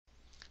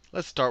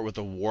Let's start with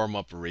a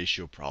warm-up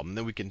ratio problem.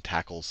 Then we can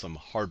tackle some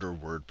harder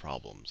word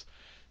problems.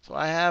 So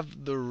I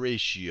have the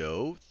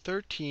ratio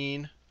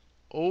 13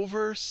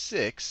 over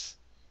 6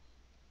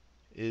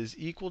 is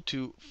equal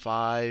to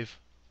 5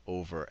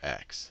 over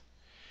x.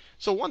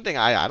 So one thing,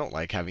 I don't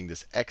like having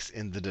this x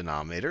in the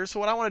denominator. So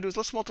what I want to do is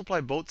let's multiply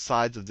both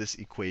sides of this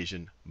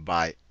equation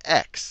by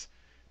x.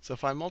 So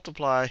if I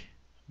multiply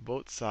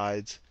both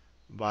sides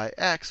by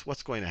x,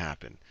 what's going to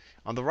happen?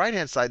 On the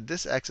right-hand side,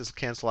 this x is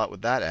cancel out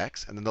with that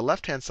x. And then the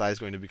left-hand side is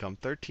going to become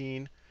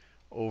 13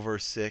 over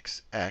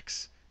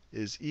 6x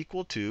is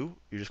equal to,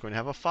 you're just going to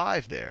have a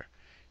 5 there.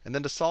 And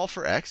then to solve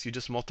for x, you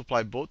just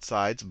multiply both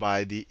sides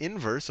by the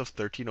inverse of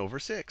 13 over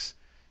 6.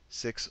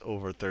 6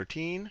 over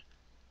 13,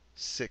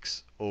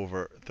 6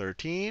 over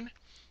 13.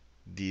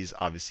 These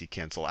obviously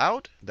cancel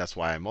out. That's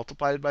why I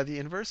multiplied it by the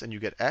inverse. And you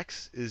get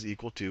x is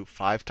equal to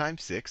 5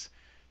 times 6,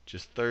 which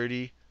is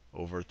 30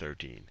 over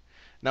 13.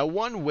 Now,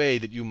 one way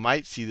that you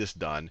might see this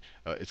done,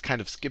 it's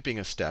kind of skipping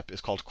a step,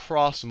 is called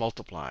cross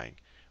multiplying.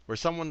 Where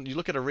you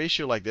look at a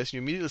ratio like this, you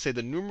immediately say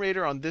the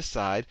numerator on this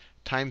side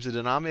times the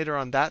denominator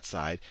on that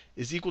side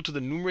is equal to the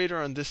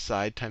numerator on this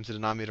side times the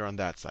denominator on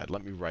that side.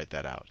 Let me write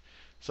that out.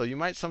 So you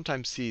might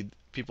sometimes see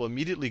people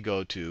immediately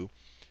go to,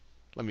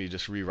 let me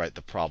just rewrite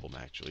the problem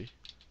actually.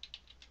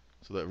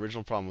 So the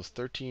original problem was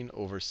 13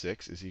 over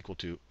 6 is equal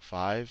to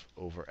 5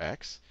 over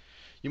x.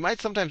 You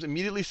might sometimes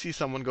immediately see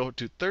someone go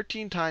to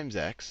 13 times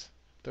x.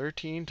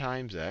 13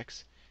 times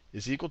x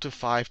is equal to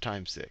 5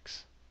 times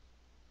 6.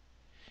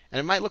 And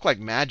it might look like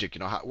magic.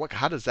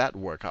 How does that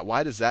work?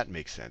 Why does that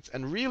make sense?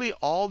 And really,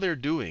 all they're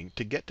doing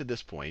to get to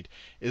this point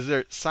is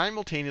they're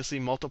simultaneously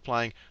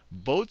multiplying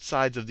both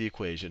sides of the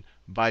equation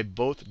by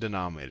both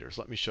denominators.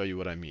 Let me show you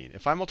what I mean.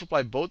 If I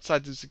multiply both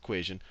sides of this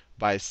equation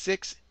by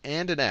 6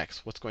 and an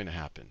x, what's going to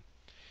happen?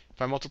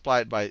 If I multiply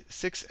it by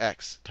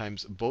 6x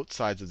times both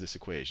sides of this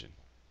equation.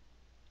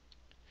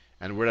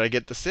 And where did I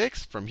get the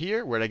 6? From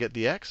here. Where did I get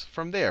the x?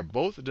 From there.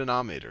 Both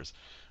denominators.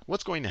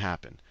 What's going to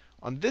happen?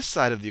 On this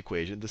side of the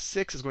equation, the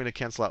 6 is going to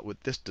cancel out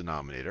with this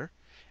denominator.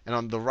 And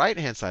on the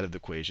right-hand side of the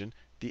equation,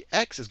 the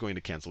x is going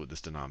to cancel with this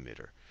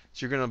denominator.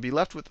 So you're going to be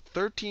left with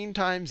 13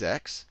 times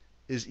x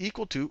is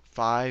equal to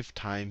 5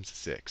 times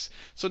 6.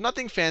 So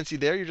nothing fancy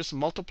there. You're just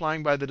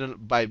multiplying by the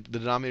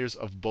denominators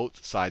of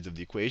both sides of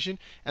the equation.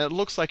 And it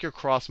looks like you're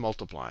cross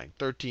multiplying.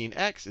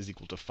 13x is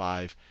equal to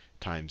 5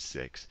 times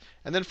 6.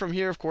 And then from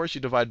here, of course,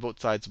 you divide both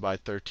sides by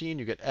 13.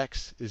 You get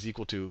x is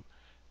equal to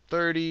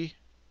 30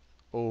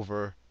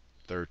 over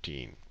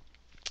 13.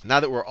 Now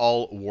that we're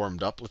all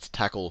warmed up, let's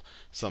tackle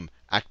some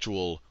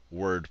actual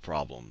word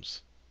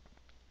problems.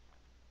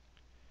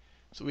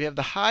 So we have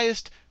the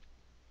highest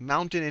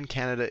mountain in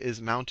Canada is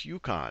Mount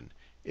Yukon.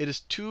 It is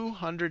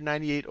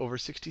 298 over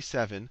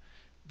 67,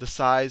 the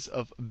size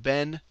of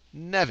Ben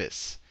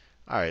Nevis.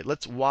 All right,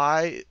 let's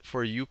y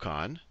for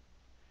Yukon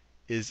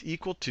is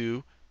equal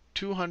to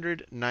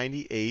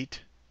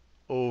 298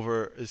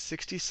 over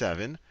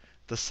 67,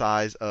 the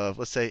size of,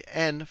 let's say,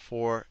 n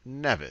for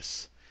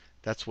Nevis.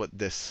 That's what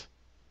this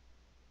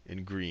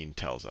in green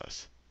tells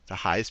us. The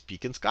highest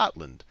peak in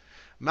Scotland.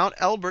 Mount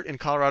Elbert in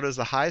Colorado is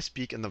the highest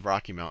peak in the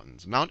Rocky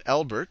Mountains. Mount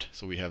Elbert,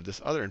 so we have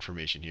this other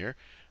information here.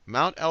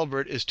 Mount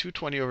Elbert is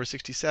 220 over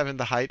 67,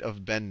 the height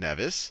of Ben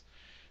Nevis.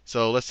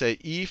 So let's say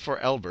E for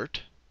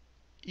Elbert.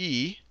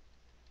 E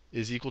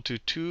is equal to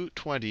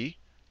 220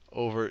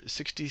 over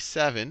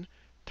 67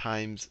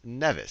 times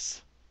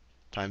Nevis,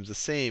 times the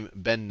same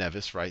Ben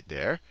Nevis right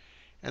there.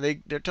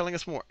 And they're telling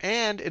us more.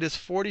 And it is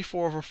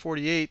 44 over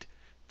 48,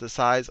 the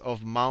size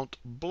of Mount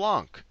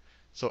Blanc.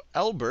 So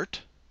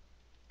Elbert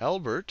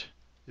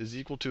is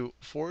equal to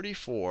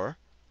 44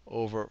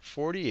 over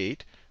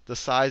 48, the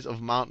size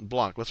of Mount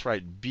Blanc. Let's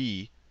write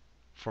B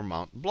for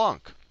Mount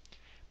Blanc.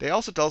 They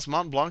also tell us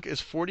Mount Blanc is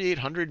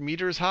 4,800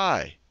 meters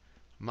high.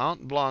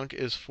 Mount Blanc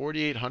is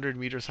 4,800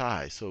 meters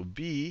high. So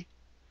B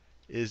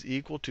is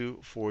equal to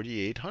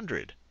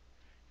 4,800.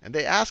 And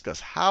they ask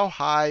us, how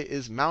high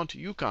is Mount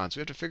Yukon? So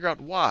we have to figure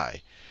out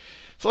why.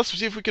 So let's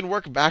see if we can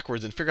work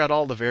backwards and figure out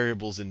all the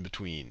variables in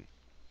between.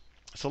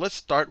 So let's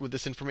start with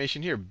this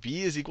information here.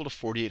 B is equal to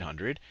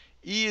 4,800.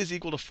 E is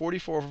equal to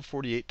 44 over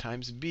 48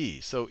 times B.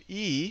 So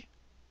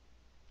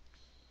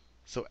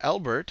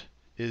Elbert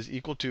is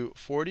equal to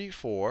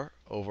 44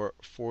 over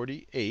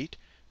 48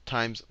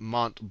 times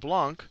Mont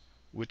Blanc,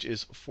 which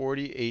is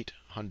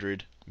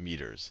 4,800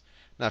 meters.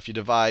 Now, if you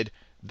divide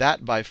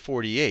that by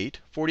 48,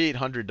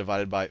 4,800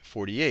 divided by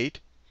 48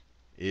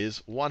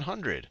 is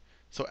 100.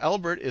 So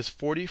Elbert is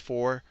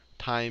 44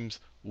 times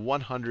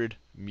 100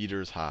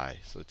 meters high.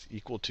 So it's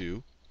equal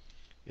to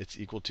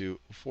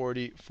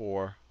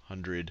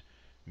 4,400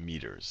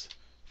 meters.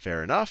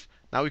 Fair enough.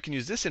 Now we can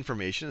use this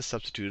information and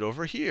substitute it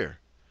over here.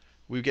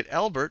 We get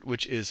Elbert,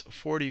 which is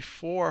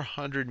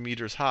 4,400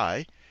 meters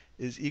high,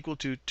 is equal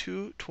to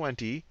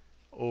 220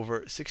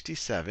 over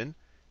 67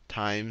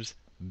 times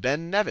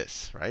Ben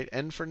Nevis, right?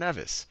 N for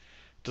Nevis.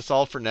 To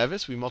solve for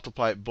Nevis, we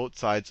multiply both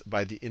sides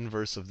by the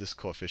inverse of this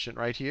coefficient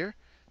right here.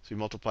 So we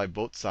multiply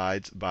both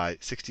sides by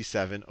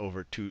 67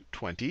 over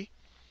 220.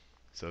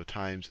 So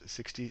times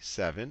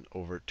 67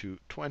 over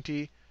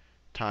 220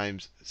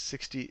 times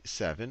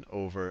 67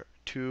 over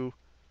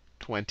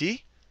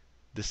 220.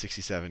 This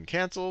 67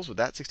 cancels with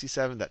that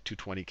 67. That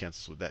 220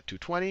 cancels with that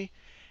 220.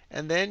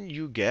 And then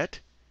you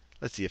get,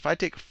 let's see, if I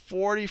take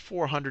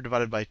 4,400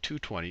 divided by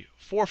 220,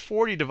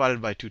 440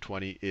 divided by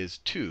 220 is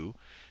 2.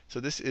 So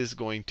this is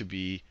going to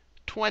be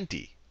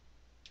 20.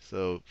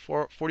 So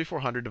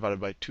 4,400 divided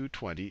by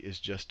 220 is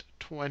just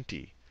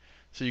 20.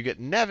 So you get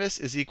Nevis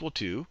is equal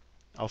to,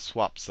 I'll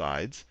swap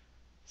sides.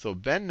 So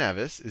Ben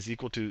Nevis is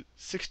equal to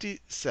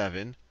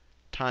 67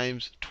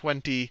 times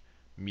 20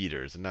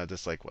 meters. And now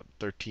that's like what,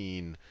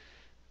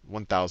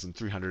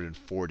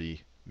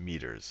 1,340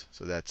 meters.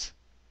 So is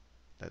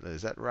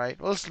that right?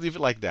 Well, let's leave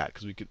it like that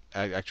because we could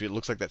actually it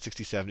looks like that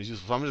 67 is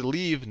useful. So I'm going to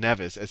leave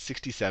Nevis as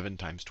 67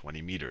 times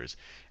 20 meters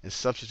and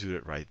substitute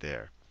it right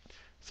there.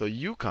 So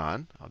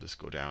Yukon, I'll just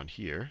go down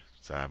here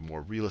so I have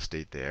more real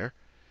estate there.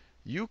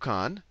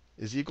 Yukon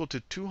is equal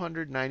to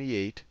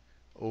 298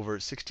 over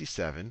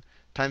 67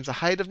 times the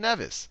height of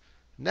Nevis.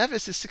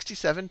 Nevis is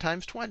 67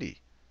 times 20.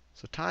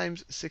 So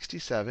times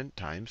 67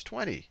 times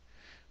 20.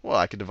 Well,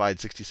 I could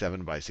divide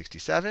 67 by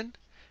 67,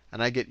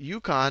 and I get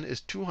Yukon is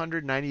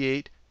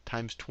 298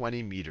 times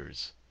 20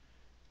 meters.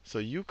 So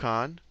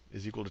Yukon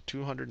is equal to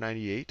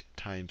 298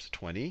 times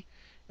 20.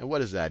 And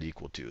what is that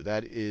equal to?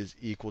 That is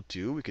equal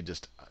to, we could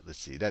just, let's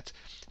see, that's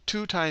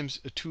 2 times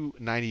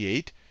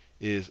 298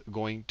 is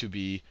going to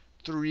be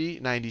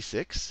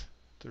 396.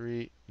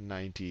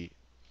 390,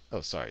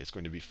 oh, sorry, it's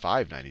going to be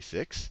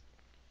 596.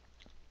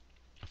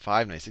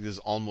 596 this is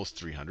almost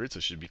 300, so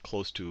it should be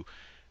close to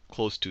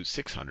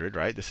 600,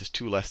 right? This is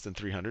 2 less than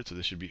 300, so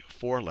this should be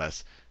 4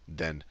 less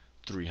than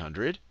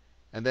 300.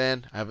 And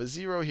then I have a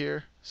 0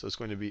 here, so it's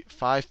going to be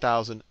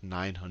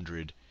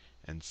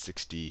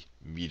 5,960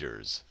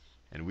 meters.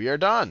 And we are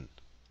done.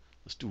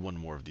 Let's do one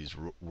more of these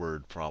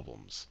word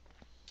problems.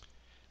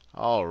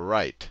 All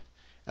right.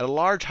 At a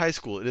large high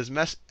school, it is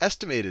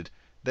estimated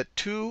that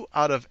 2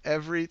 out of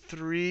every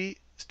 3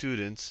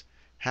 students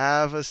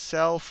have a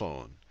cell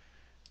phone.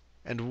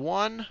 And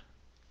 1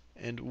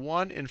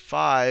 in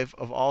 5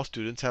 of all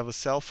students have a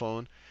cell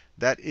phone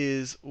that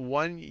is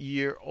 1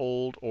 year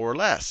old or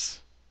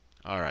less.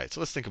 All right, so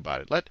let's think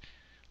about it.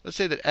 Let's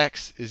say that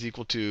x is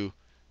equal to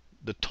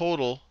the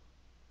total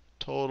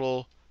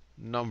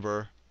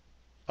number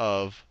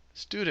of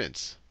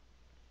students.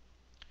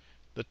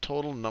 The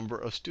total number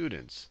of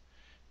students.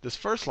 This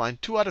first line,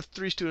 2 out of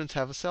 3 students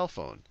have a cell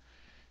phone.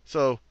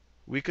 So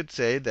we could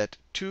say that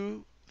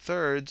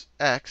 2/3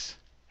 x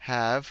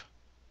have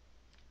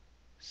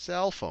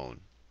cell phone.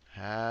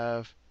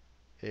 Have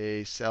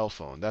a cell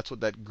phone. That's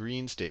what that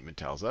green statement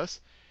tells us.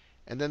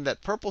 And then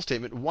that purple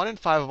statement, 1 in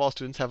 5 of all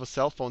students have a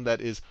cell phone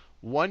that is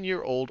 1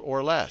 year old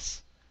or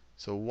less.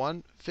 So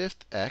 1/5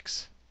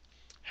 x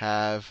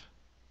have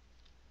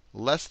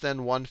less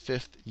than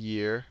 1/5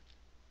 year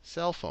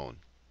cell phone.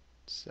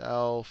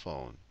 Cell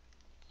phone.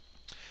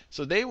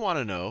 So they want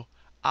to know,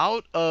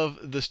 out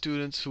of the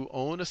students who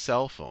own a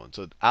cell phone,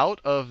 so out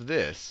of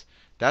this,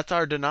 that's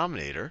our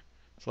denominator.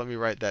 So let me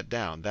write that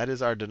down. That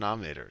is our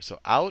denominator. So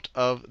out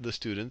of the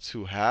students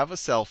who have a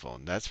cell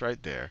phone, that's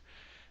right there,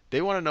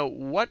 they want to know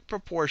what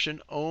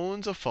proportion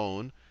owns a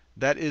phone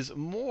that is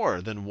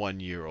more than 1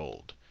 year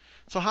old.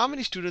 So how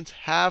many students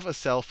have a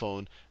cell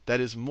phone that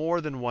is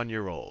more than 1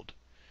 year old?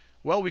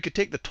 Well, we could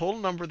take the total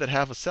number that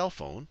have a cell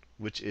phone,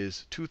 which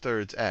is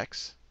 2/3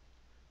 x.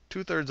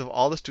 2/3 of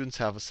all the students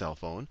have a cell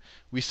phone.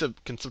 We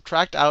can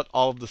subtract out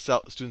all of the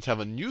students have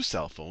a new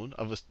cell phone,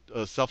 of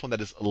a cell phone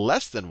that is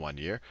less than 1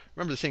 year.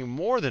 Remember, they're saying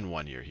more than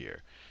 1 year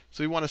here.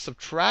 So we want to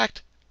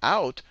subtract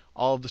out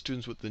all of the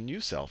students with the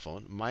new cell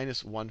phone,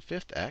 minus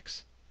 1/5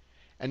 x.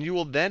 And you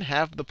will then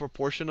have the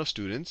proportion of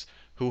students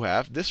who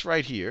have this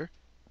right here.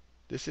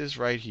 This is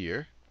right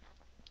here.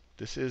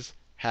 This is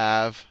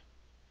have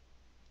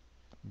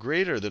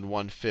greater than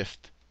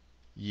 1/5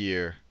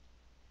 year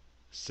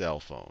cell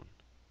phone.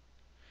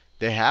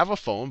 They have a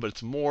phone, but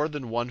it's more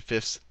than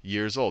 1/5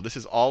 years old. This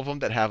is all of them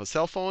that have a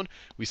cell phone.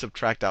 We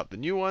subtract out the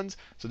new ones.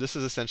 So this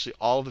is essentially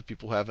all of the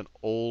people who have an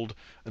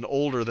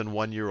older than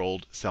 1 year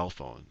old cell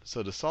phone.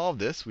 So to solve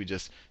this, we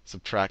just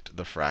subtract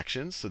the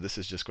fractions. So this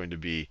is just going to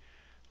be,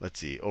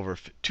 let's see, over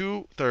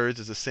 2/3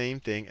 is the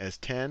same thing as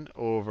 10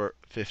 over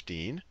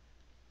 15.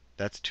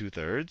 That's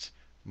 2/3.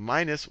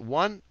 Minus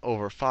 1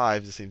 over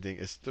 5 is the same thing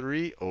as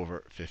 3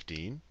 over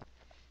 15.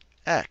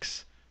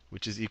 X,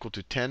 which is equal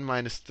to 10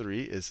 minus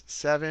 3 is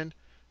 7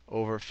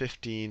 over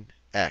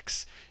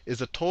 15x, is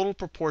the total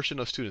proportion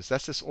of students.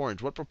 That's this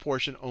orange. What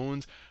proportion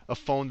owns a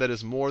phone that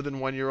is more than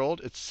 1 year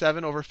old? It's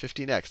 7 over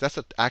 15x. That's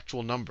an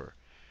actual number.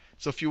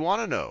 So if you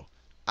want to know,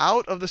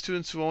 out of the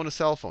students who own a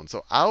cell phone,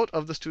 so out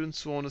of the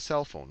students who own a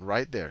cell phone,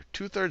 right there,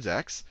 2/3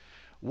 x,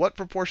 what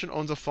proportion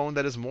owns a phone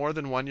that is more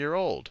than 1 year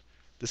old?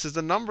 This is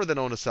the number that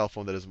own a cell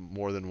phone that is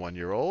more than 1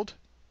 year old.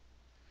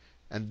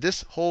 And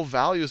this whole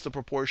value is the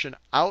proportion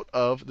out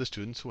of the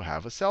students who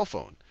have a cell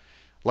phone.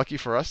 Lucky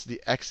for us, the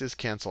x's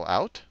cancel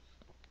out.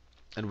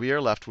 And we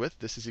are left with,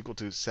 this is equal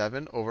to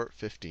 7 over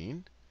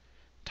 15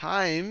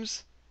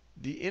 times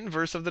the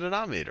inverse of the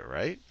denominator,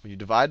 right? When you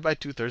divide by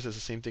 2/3, it's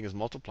the same thing as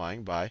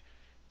multiplying by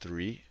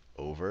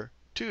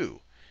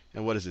 3/2.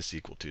 And what is this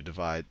equal to?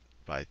 Divide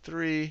by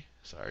 3,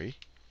 sorry,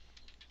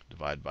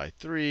 divide by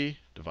 3,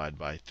 divide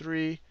by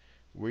 3.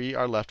 We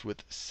are left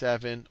with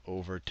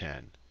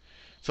 7/10.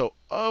 So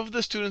of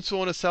the students who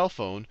own a cell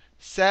phone,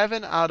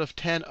 7 out of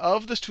 10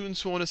 of the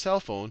students who own a cell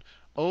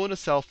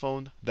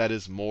phone that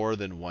is more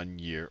than 1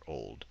 year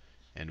old.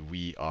 And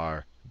we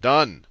are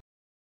done.